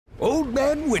Old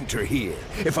Man Winter here.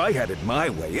 If I had it my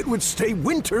way, it would stay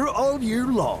winter all year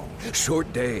long.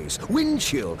 Short days, wind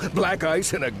chill, black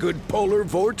ice, and a good polar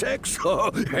vortex.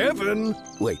 Oh, heaven.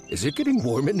 Wait, is it getting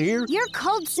warm in here? Your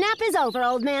cold snap is over,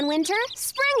 Old Man Winter.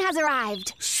 Spring has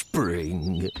arrived.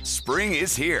 Spring. Spring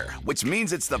is here, which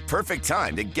means it's the perfect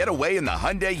time to get away in the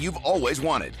Hyundai you've always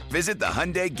wanted. Visit the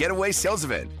Hyundai Getaway Sales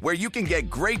Event, where you can get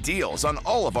great deals on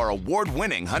all of our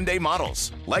award-winning Hyundai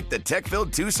models, like the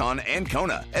tech-filled Tucson and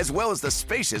Kona, as well as the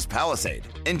spacious Palisade.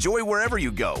 Enjoy wherever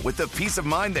you go with the peace of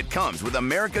mind that comes with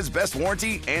America's best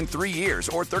warranty and 3 years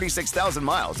or 36,000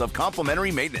 miles of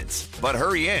complimentary maintenance. But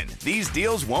hurry in, these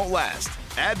deals won't last.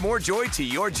 Add more joy to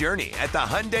your journey at the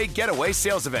Hyundai Getaway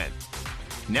Sales Event.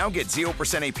 Now get 0%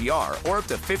 APR or up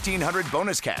to $1,500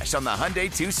 bonus cash on the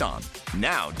Hyundai Tucson.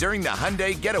 Now, during the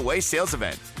Hyundai Getaway Sales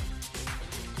Event.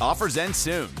 Offers end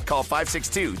soon. Call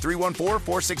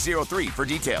 562-314-4603 for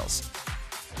details.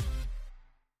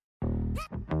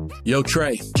 Yo,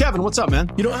 Trey. Kevin, what's up, man?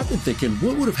 You know, I've been thinking,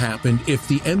 what would have happened if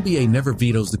the NBA never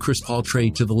vetoes the Chris Paul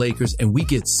trade to the Lakers and we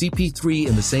get CP3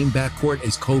 in the same backcourt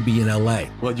as Kobe in LA?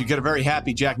 Well, you get a very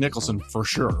happy Jack Nicholson for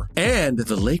sure. And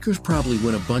the Lakers probably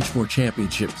win a bunch more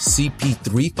championships.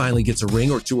 CP3 finally gets a ring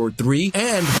or 2 or 3,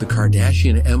 and the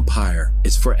Kardashian empire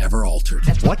is forever altered.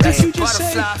 What did you just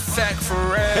say?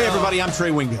 Hey, everybody, I'm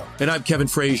Trey Wingo. And I'm Kevin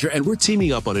Frazier, and we're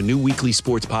teaming up on a new weekly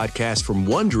sports podcast from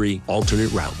Wondery,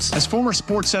 Alternate Routes. As former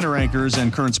Sports Center anchors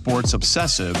and current sports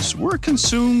obsessives, we're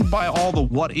consumed by all the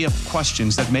what-if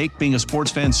questions that make being a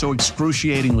sports fan so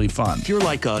excruciatingly fun. If you're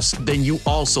like us, then you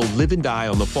also live and die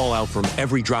on the fallout from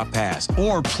every drop pass.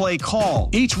 Or play call.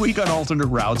 Each week on Alternate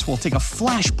Routes, we'll take a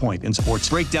flashpoint in sports,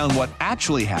 break down what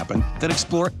actually happened, then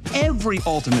explore every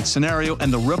alternate scenario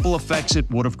and the ripple effects it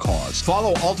would have caused.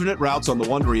 Follow Alternate Routes on the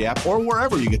Wondery app or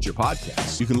wherever you get your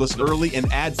podcasts. You can listen early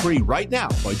and ad-free right now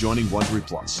by joining Wondery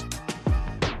Plus.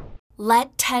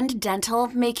 Let Tend Dental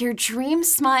make your dream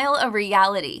smile a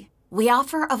reality. We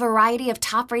offer a variety of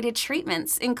top-rated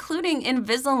treatments, including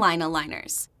Invisalign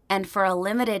aligners. And for a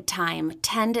limited time,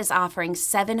 Tend is offering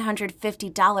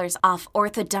 $750 off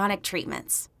orthodontic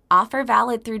treatments. Offer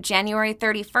valid through January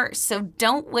 31st, so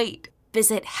don't wait.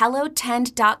 Visit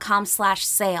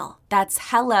hellotend.com/sale. That's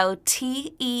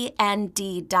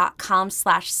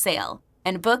hellotend.com/sale.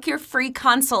 And book your free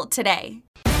consult today.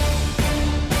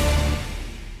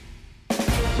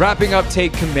 Wrapping up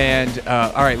Take Command.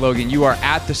 All right, Logan, you are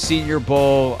at the Senior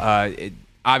Bowl.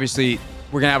 Obviously,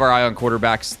 we're going to have our eye on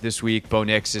quarterbacks this week. Bo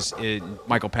Nix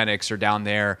Michael Penix are down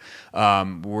there.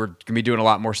 We're going to be doing a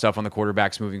lot more stuff on the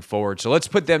quarterbacks moving forward. So let's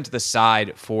put them to the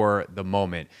side for the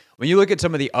moment. When you look at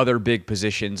some of the other big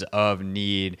positions of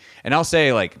need, and I'll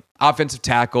say like offensive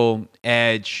tackle,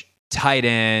 edge, tight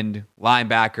end,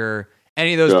 linebacker,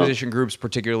 any of those position groups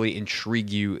particularly intrigue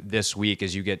you this week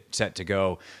as you get set to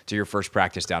go to your first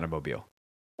practice down in Mobile?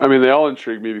 I mean, they all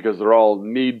intrigue me because they're all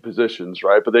need positions,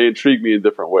 right? But they intrigue me in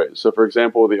different ways. So, for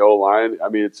example, with the O-line, I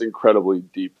mean, it's incredibly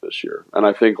deep this year. And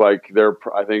I think we talked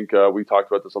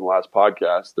about this on the last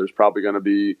podcast. There's probably going to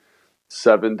be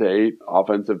 7 to 8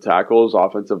 offensive tackles,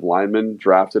 offensive linemen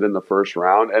drafted in the first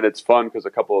round. And it's fun because a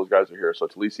couple of those guys are here. So,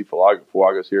 Talisi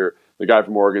Fuaga's here, the guy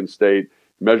from Oregon State.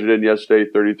 Measured in yesterday,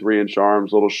 33-inch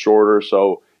arms, a little shorter.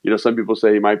 So, some people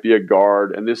say he might be a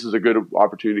guard. And this is a good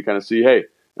opportunity to kind of see, hey,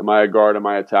 am I a guard? Am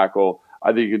I a tackle?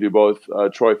 I think you can do both.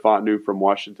 Troy Fontenot from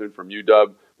Washington, from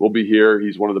UW, will be here.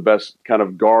 He's one of the best kind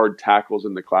of guard tackles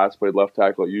in the class, played left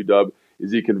tackle at UW.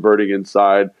 Is he converting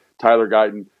inside? Tyler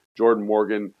Guyton, Jordan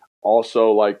Morgan,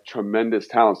 also like tremendous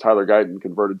talents. Tyler Guyton,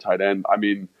 converted tight end. I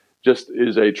mean, just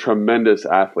is a tremendous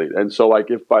athlete. And so, like,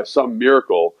 if by some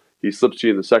miracle he slips to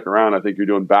you in the second round, I think you're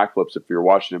doing backflips if you're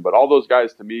Washington. But all those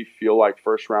guys, to me, feel like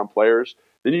first-round players.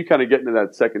 Then you kind of get into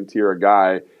that second tier of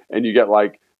guy, and you get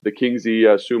like the Kingsley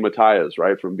Sumatayas,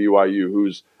 right, from BYU,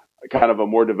 who's kind of a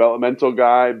more developmental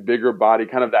guy, bigger body,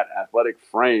 kind of that athletic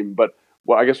frame. But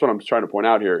I guess what I'm trying to point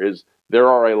out here is there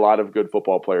are a lot of good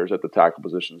football players at the tackle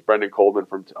positions. Brendan Coleman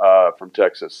from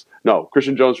Texas. No,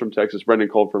 Christian Jones from Texas, Brendan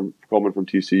Coleman from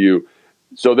TCU.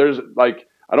 So there's like,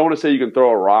 I don't want to say you can throw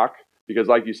a rock, because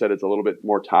like you said, it's a little bit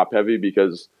more top heavy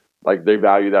because like they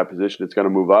value that position. It's going to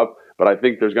move up. But I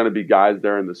think there's going to be guys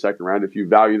there in the second round, if you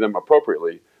value them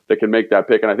appropriately, that can make that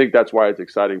pick. And I think that's why it's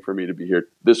exciting for me to be here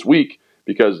this week,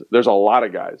 because there's a lot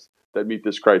of guys that meet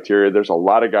this criteria. There's a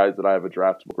lot of guys that I have a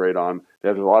draftable grade on.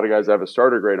 There's a lot of guys I have a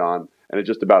starter grade on. And it's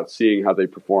just about seeing how they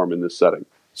perform in this setting.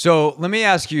 So let me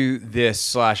ask you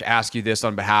this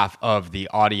on behalf of the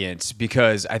audience,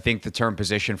 because I think the term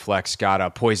position flex got a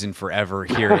poison forever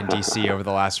here in DC over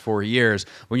the last 4 years.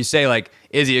 When you say like,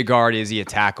 is he a guard? Is he a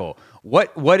tackle?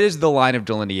 What is the line of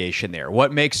delineation there?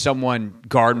 What makes someone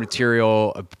guard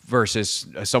material versus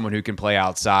someone who can play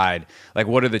outside? Like,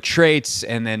 what are the traits,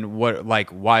 and then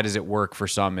why does it work for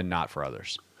some and not for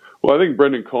others? Well, I think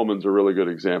Brendan Coleman's a really good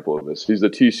example of this. He's the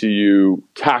TCU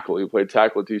tackle. He played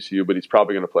tackle at TCU, but he's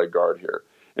probably going to play guard here.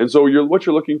 And so what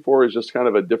you're looking for is just kind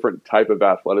of a different type of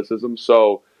athleticism.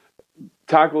 So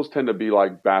tackles tend to be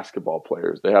like basketball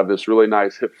players. They have this really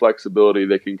nice hip flexibility.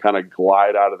 They can kind of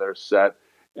glide out of their set.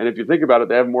 And if you think about it,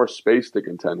 they have more space to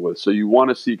contend with. So you want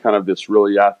to see kind of this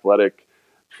really athletic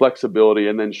flexibility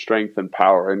and then strength and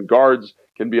power. And guards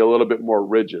can be a little bit more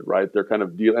rigid, right? They're kind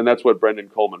of and that's what Brendan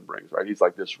Coleman brings, right? He's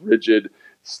like this rigid,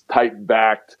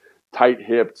 tight-backed,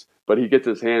 tight-hipped, but he gets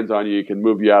his hands on you, he can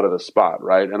move you out of the spot,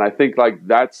 right? And I think like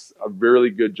that's a really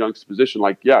good juxtaposition.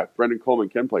 Like, yeah, Brendan Coleman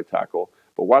can play tackle,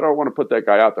 but why do I want to put that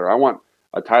guy out there? I want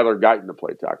a Tyler Guyton to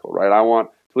play tackle, right? I want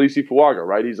Talisi Fuaga,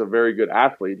 right? He's a very good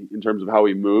athlete in terms of how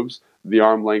he moves. The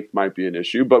arm length might be an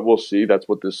issue, but we'll see. That's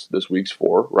what this week's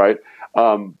for, right?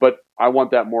 But I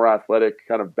want that more athletic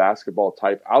kind of basketball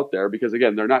type out there because,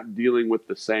 again, they're not dealing with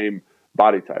the same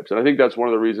body types. And I think that's one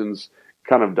of the reasons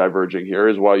kind of diverging here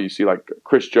is why you see like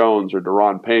Chris Jones or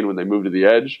Deron Payne when they move to the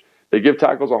edge, they give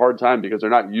tackles a hard time because they're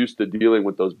not used to dealing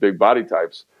with those big body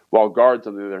types, while guards,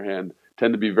 on the other hand,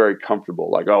 tend to be very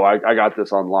comfortable. Like, oh, I got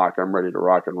this on lock. I'm ready to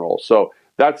rock and roll. So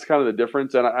that's kind of the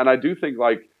difference. And I do think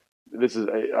like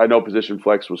I know position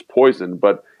flex was poison,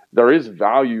 but there is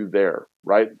value there,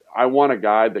 right? I want a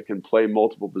guy that can play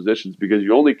multiple positions because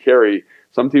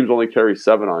some teams only carry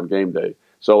 7 on game day.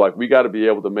 So like we got to be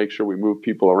able to make sure we move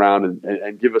people around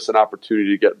and give us an opportunity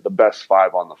to get the best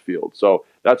 5 on the field. So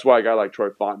that's why a guy like Troy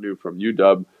Fontenot from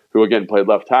UW, who again played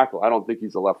left tackle, I don't think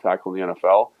he's a left tackle in the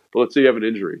NFL, but let's say you have an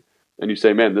injury and you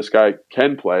say, man, this guy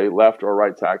can play left or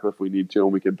right tackle if we need to,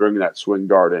 and we can bring that swing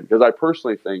guard in. Because I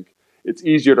personally think it's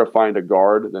easier to find a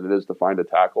guard than it is to find a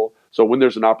tackle. So when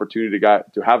there's an opportunity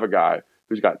to have a guy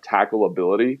who's got tackle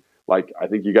ability, like I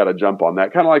think you got to jump on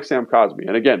that, kind of like Sam Cosmi.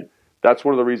 And again, that's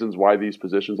one of the reasons why these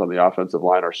positions on the offensive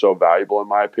line are so valuable, in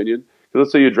my opinion. Because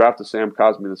let's say you draft a Sam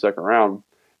Cosmi in the second round,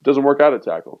 it doesn't work out at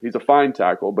tackle. He's a fine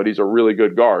tackle, but he's a really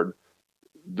good guard.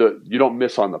 You don't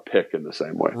miss on the pick in the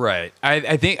same way. Right.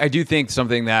 I do think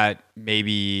something that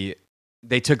maybe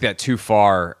they took that too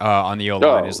far on the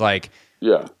O-line is like,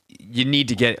 yeah, you need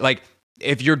to get like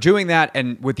if you're doing that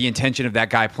and with the intention of that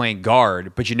guy playing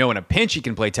guard, but in a pinch he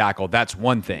can play tackle, that's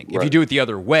one thing. Right. If you do it the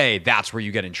other way, that's where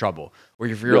you get in trouble. Where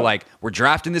if you're like, we're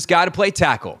drafting this guy to play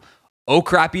tackle. Oh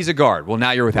crap, he's a guard. Well, now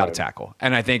you're without a tackle.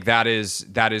 And I think that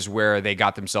is where they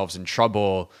got themselves in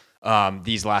trouble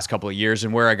these last couple of years,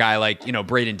 and where a guy like,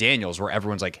 Braden Daniels, where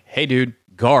everyone's like, hey dude,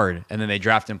 guard, and then they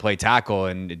draft him play tackle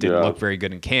and it didn't look very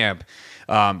good in camp.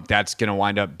 That's going to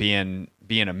wind up being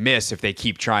a miss if they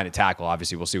keep trying to tackle.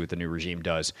 Obviously, we'll see what the new regime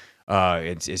does.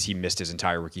 Is he missed his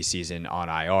entire rookie season on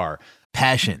IR.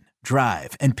 Passion,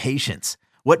 drive, and patience.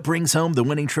 What brings home the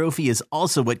winning trophy is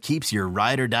also what keeps your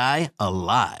ride or die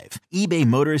alive. eBay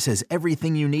Motors has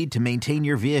everything you need to maintain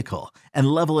your vehicle and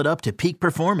level it up to peak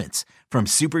performance, from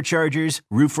superchargers,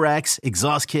 roof racks,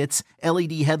 exhaust kits,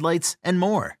 LED headlights, and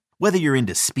more. Whether you're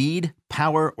into speed,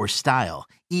 power, or style,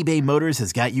 eBay Motors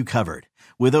has got you covered.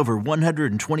 With over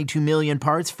 122 million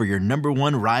parts for your number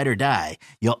one ride or die,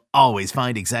 you'll always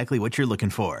find exactly what you're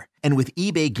looking for. And with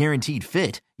eBay Guaranteed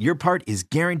Fit, your part is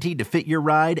guaranteed to fit your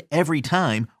ride every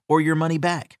time or your money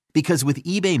back. Because with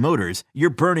eBay Motors,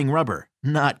 you're burning rubber,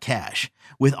 not cash.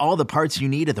 With all the parts you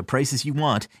need at the prices you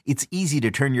want, it's easy to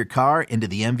turn your car into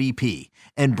the MVP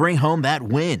and bring home that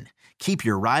win. Keep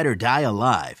your ride or die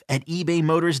alive at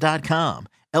ebaymotors.com.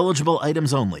 Eligible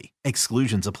items only.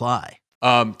 Exclusions apply.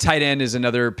 Tight end is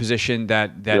another position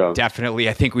that definitely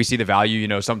I think we see the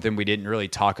value. Something we didn't really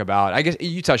talk about. I guess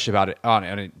you touched on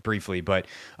it briefly, but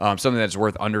something that's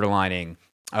worth underlining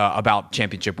about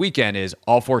championship weekend is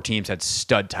all 4 teams had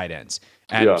stud tight ends.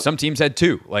 And some teams had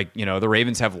 2, like, the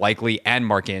Ravens have Likely and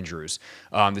Mark Andrews.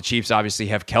 The Chiefs obviously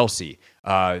have Kelsey.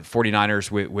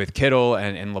 49ers with Kittle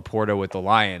and Laporta with the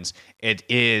Lions. It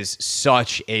is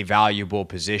such a valuable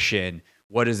position.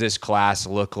 What does this class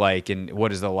look like, and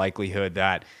what is the likelihood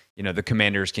that the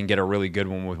Commanders can get a really good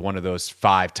one with one of those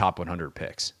 5 top 100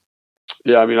 picks?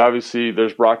 Yeah, I mean, obviously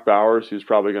there's Brock Bowers, who's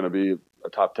probably going to be a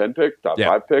top 10 pick, top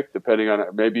 5 pick, depending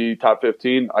on maybe top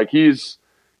 15. Like he's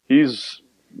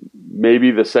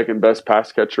maybe the second best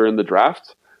pass catcher in the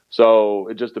draft. So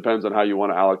it just depends on how you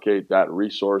want to allocate that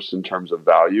resource in terms of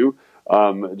value.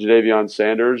 Jadavion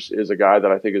Sanders is a guy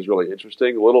that I think is really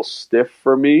interesting, a little stiff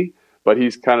for me, but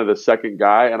he's kind of the second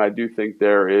guy. And I do think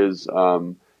there is,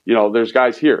 there's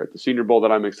guys here at the Senior Bowl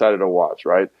that I'm excited to watch,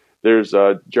 right? There's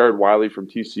Jared Wiley from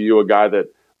TCU, a guy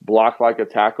that blocked like a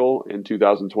tackle in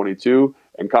 2022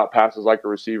 and caught passes like a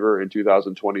receiver in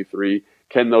 2023.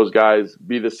 Can those guys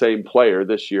be the same player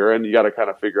this year? And you got to kind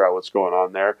of figure out what's going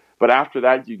on there. But after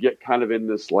that, you get kind of in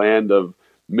this land of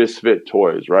misfit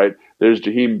toys, right? There's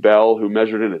Jaheim Bell, who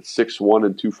measured in at 6'1"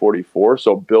 and 244,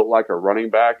 so built like a running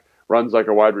back, runs like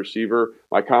a wide receiver.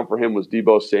 My comp for him was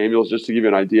Deebo Samuels, just to give you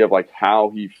an idea of like how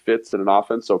he fits in an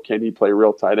offense. So can he play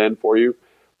real tight end for you?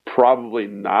 Probably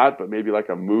not, but maybe like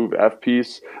a move F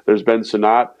piece. There's Ben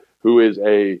Sinnott, who is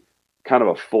a kind of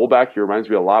a fullback. He reminds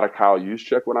me a lot of Kyle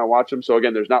Juszczyk when I watch him. So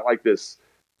again, there's not like this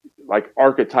like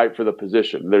archetype for the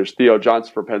position. There's Theo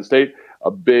Johnson for Penn State,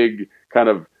 a big kind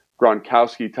of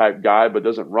Gronkowski type guy, but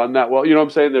doesn't run that well. You know what I'm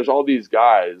saying? There's all these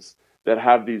guys that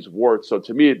have these warts. So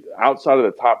to me, outside of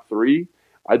the top three,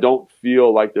 I don't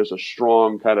feel like there's a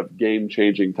strong kind of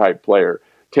game-changing type player.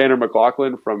 Tanner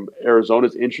McLaughlin from Arizona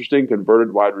is interesting,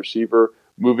 converted wide receiver,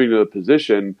 moving to the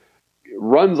position,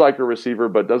 runs like a receiver,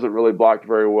 but doesn't really block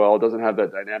very well, doesn't have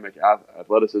that dynamic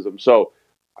athleticism. So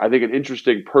I think an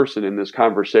interesting person in this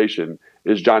conversation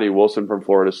is Johnny Wilson from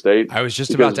Florida State. I was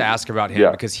just about to ask about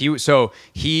him because he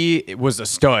was a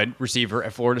stud receiver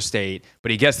at Florida State,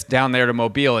 but he gets down there to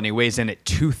Mobile and he weighs in at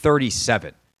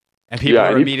 237. And people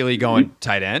are immediately going,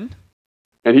 tight end?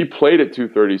 And he played at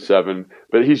 237,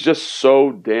 but he's just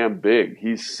so damn big.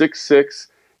 He's 6'6".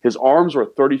 His arms were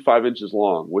 35 inches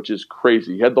long, which is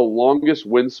crazy. He had the longest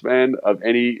wingspan of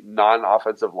any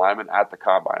non-offensive lineman at the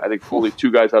combine. I think only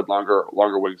two guys had longer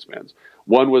wingspans.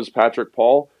 One was Patrick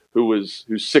Paul, who's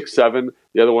 6'7".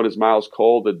 The other one is Miles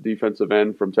Cole, the defensive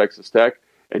end from Texas Tech.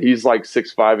 And he's like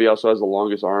 6'5". He also has the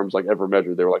longest arms like ever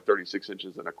measured. They were like 36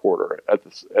 inches and a quarter at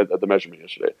the measurement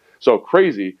yesterday. So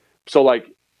crazy. So like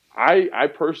I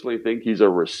personally think he's a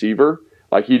receiver.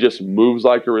 Like he just moves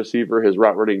like a receiver. His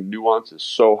route running nuance is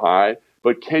so high.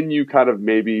 But can you kind of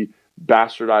maybe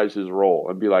bastardize his role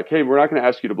and be like, hey, we're not going to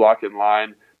ask you to block in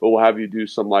line, but we'll have you do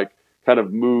some like kind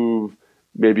of move,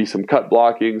 maybe some cut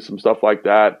blocking, some stuff like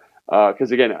that.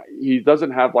 Because again, he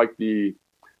doesn't have like the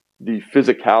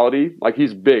physicality. Like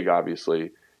he's big,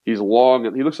 obviously. He's long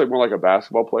and he looks like more like a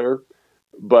basketball player,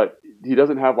 but he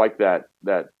doesn't have like that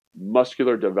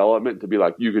muscular development to be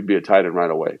like, you could be a tight end right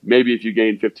away. Maybe if you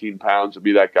gain 15 pounds to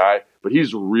be that guy, but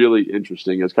he's really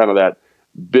interesting as kind of that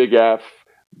big F,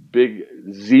 big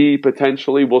Z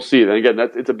potentially. We'll see. And again,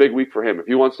 it's a big week for him. If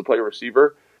he wants to play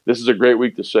receiver, this is a great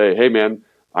week to say, hey man,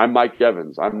 I'm Mike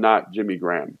Evans. I'm not Jimmy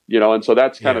Graham, and so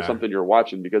that's kind of something you're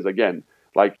watching because again,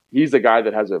 like he's a guy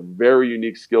that has a very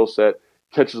unique skill set,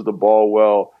 catches the ball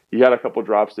well. He had a couple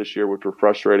drops this year, which were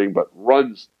frustrating, but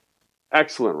runs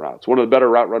excellent routes. One of the better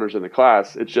route runners in the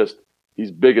class. It's just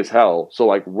he's big as hell. So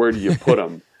like, where do you put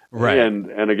him? Right.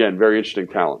 And again, very interesting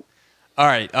talent. All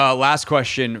right. Last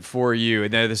question for you.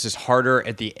 And this is harder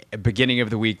at the beginning of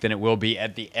the week than it will be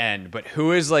at the end. But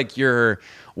who is like your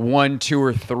 1, 2,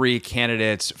 or 3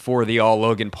 candidates for the all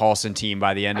Logan Paulsen team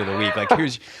by the end of the week? Like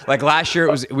who's like last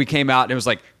year we came out and it was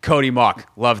like Cody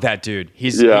Mock. Love that dude. He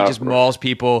just mauls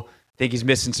people. Think he's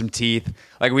missing some teeth.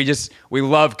 Like we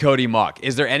love Cody Mock.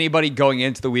 Is there anybody going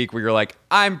into the week where you're like,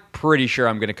 I'm pretty sure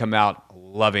I'm going to come out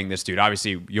loving this dude?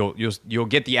 Obviously, you'll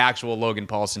get the actual Logan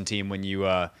Paulsen team when you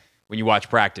watch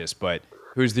practice. But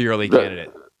who's the early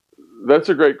candidate? That's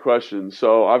a great question.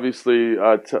 So obviously,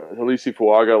 Talisi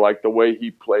Fuaga, like the way he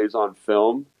plays on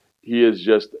film, he is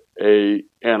just a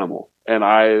animal. And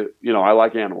I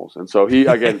like animals. And so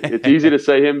it's easy to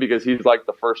say him because he's like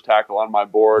the first tackle on my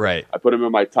board. Right. I put him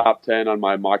in my top 10 on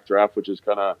my mock draft, which is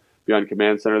going to be on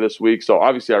Command Center this week. So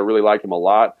obviously I really like him a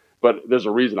lot, but there's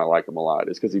a reason I like him a lot.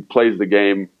 It's because he plays the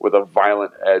game with a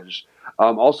violent edge.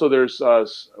 Also there's,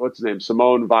 what's his name?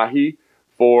 Simone Vahi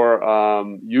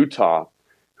for Utah,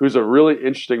 who's a really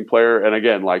interesting player. And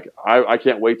again, like I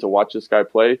can't wait to watch this guy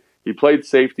play. He played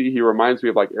safety. He reminds me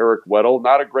of like Eric Weddle,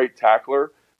 not a great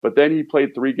tackler, but then he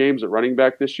played 3 games at running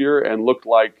back this year and looked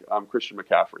like Christian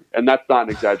McCaffrey. And that's not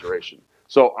an exaggeration.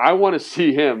 So I want to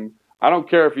see him. I don't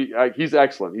care if he's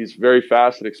excellent. He's very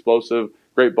fast and explosive,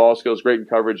 great ball skills, great in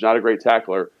coverage, not a great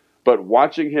tackler. But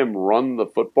watching him run the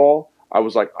football, I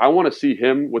was like, I want to see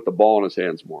him with the ball in his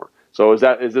hands more. So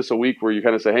is this a week where you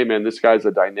kind of say, hey, man, this guy's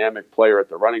a dynamic player at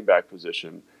the running back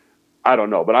position? I don't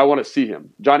know, but I want to see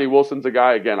him. Johnny Wilson's a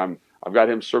guy. Again, I've got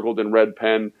him circled in red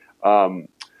pen.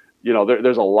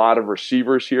 There's a lot of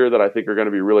receivers here that I think are going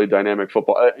to be really dynamic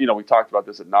football. We talked about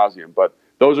this ad nauseum, but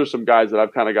those are some guys that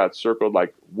I've kind of got circled.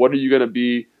 Like, what are you going to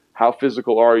be? How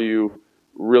physical are you?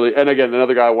 Really? And again,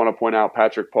 another guy I want to point out,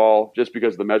 Patrick Paul, just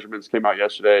because the measurements came out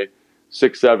yesterday,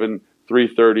 6'7",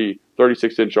 330,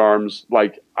 36-inch arms.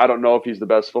 Like, I don't know if he's the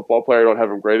best football player. I don't have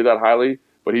him graded that highly,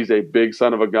 but he's a big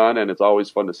son of a gun, and it's always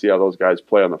fun to see how those guys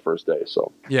play on the first day.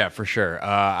 So yeah, for sure.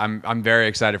 I'm very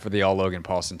excited for the all Logan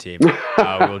Paulsen team.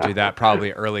 We'll do that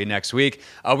probably early next week.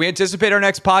 We anticipate our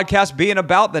next podcast being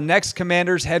about the next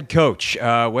Commanders head coach.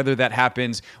 Whether that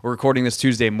happens, we're recording this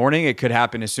Tuesday morning. It could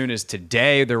happen as soon as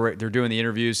today. They're doing the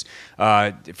interviews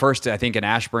first, I think, in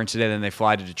Ashburn today. Then they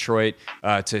fly to Detroit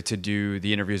to do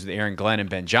the interviews with Aaron Glenn and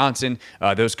Ben Johnson.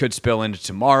 Those could spill into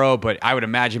tomorrow, but I would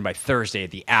imagine by Thursday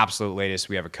at the absolute latest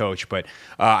we have a coach. But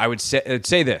I would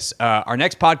say this: our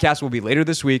next podcast will be later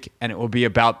this week, and it will be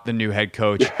about the new head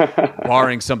coach,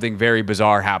 barring something very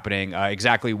bizarre happening.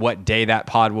 Exactly what day that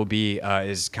pod will be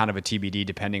is kind of a TBD,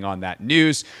 depending on that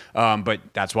news. But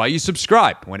that's why you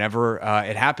subscribe. Whenever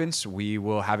it happens, we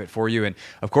will have it for you. And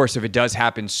of course, if it does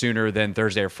happen sooner than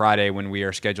Thursday or Friday when we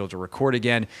are scheduled to record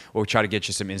again, we'll try to get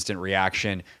you some instant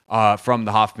reaction from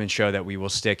the Hoffman Show that we will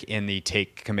stick in the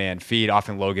Take Command feed.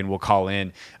 Often Logan will call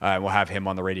in, we'll have him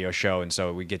on the radio show, and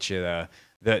so we get you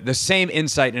the same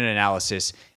insight and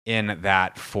analysis in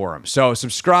that forum. So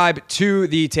subscribe to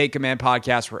the Take Command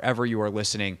podcast wherever you are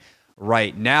listening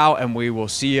right now, and we will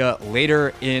see you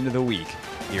later in the week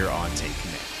here on Take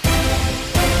Command.